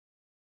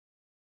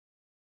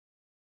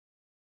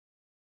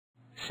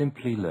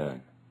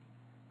Simplilearn.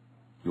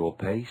 Your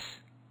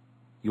pace,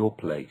 your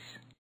place.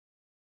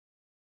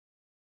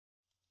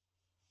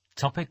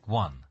 Topic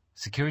 1.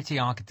 Security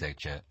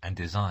Architecture and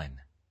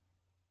Design.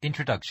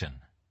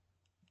 Introduction.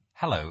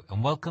 Hello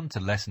and welcome to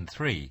Lesson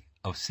 3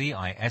 of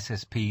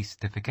CISSP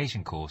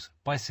certification course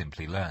by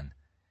Simplilearn.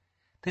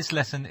 This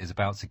lesson is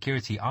about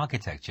security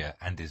architecture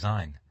and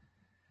design.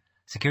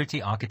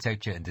 Security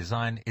architecture and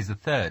design is the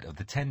third of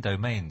the 10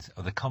 domains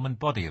of the Common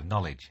Body of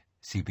Knowledge,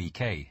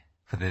 CBK,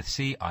 for the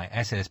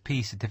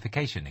CISSP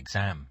certification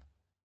exam.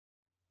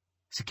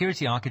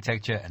 Security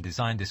architecture and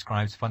design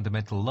describes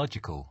fundamental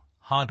logical,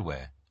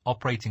 hardware,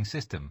 operating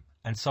system,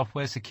 and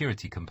software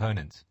security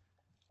components,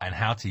 and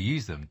how to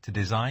use them to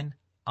design,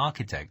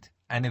 architect,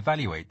 and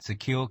evaluate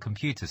secure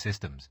computer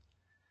systems.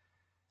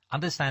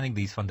 Understanding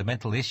these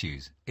fundamental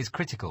issues is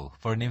critical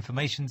for an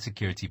information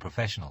security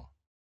professional.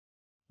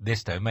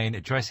 This domain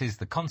addresses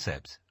the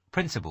concepts,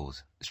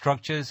 principles,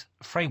 structures,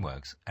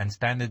 frameworks, and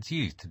standards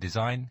used to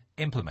design,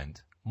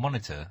 implement,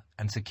 monitor,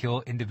 and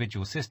secure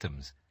individual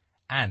systems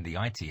and the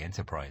IT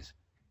enterprise.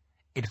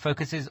 It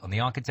focuses on the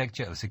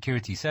architecture of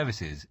security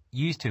services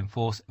used to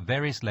enforce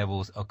various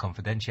levels of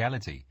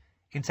confidentiality,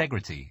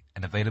 integrity,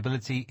 and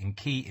availability in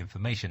key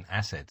information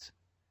assets.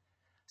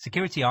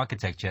 Security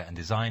architecture and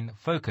design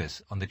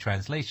focus on the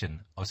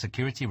translation of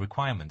security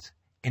requirements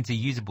into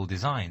usable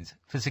designs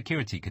for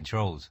security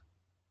controls.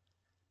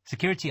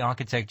 Security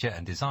architecture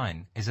and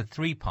design is a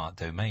three-part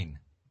domain.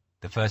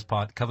 The first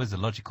part covers the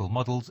logical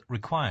models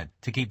required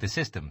to keep the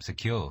system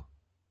secure.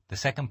 The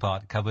second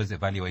part covers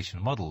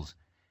evaluation models,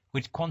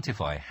 which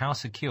quantify how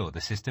secure the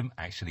system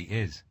actually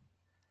is.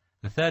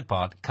 The third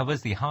part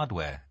covers the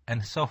hardware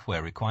and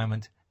software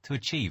requirement to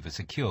achieve a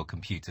secure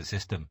computer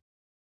system.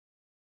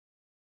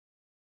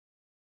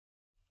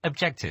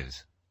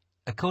 Objectives.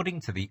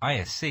 According to the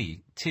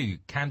ISC 2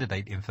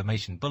 Candidate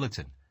Information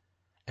Bulletin,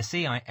 a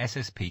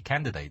CISSP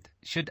candidate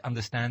should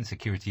understand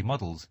security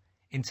models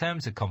in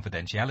terms of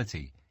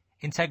confidentiality,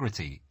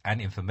 integrity,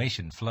 and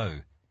information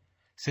flow,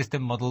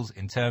 system models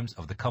in terms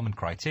of the common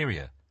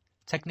criteria,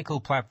 technical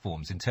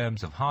platforms in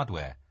terms of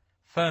hardware,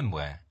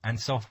 firmware, and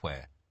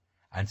software,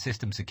 and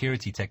system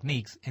security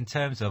techniques in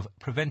terms of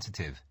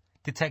preventative,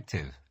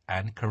 detective,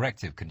 and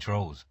corrective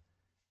controls.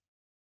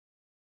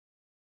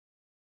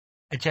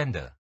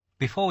 Agenda.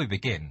 Before we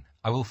begin,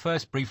 I will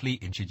first briefly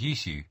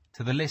introduce you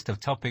to the list of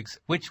topics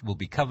which will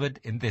be covered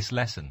in this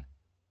lesson.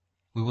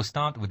 We will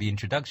start with the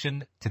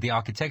introduction to the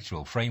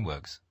architectural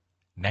frameworks.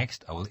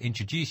 Next, I will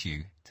introduce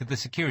you to the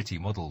security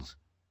models.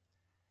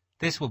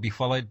 This will be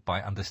followed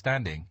by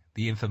understanding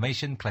the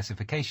information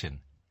classification,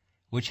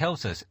 which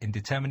helps us in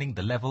determining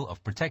the level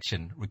of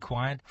protection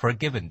required for a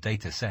given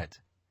data set.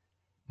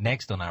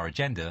 Next on our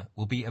agenda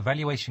will be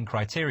evaluation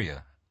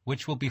criteria,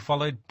 which will be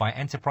followed by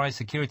enterprise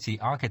security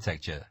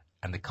architecture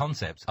and the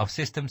concepts of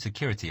system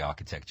security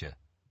architecture.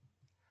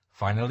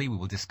 Finally, we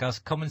will discuss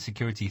common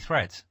security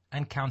threats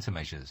and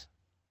countermeasures.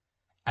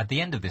 At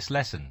the end of this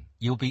lesson,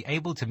 you'll be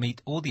able to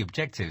meet all the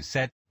objectives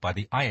set by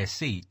the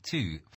ISC 2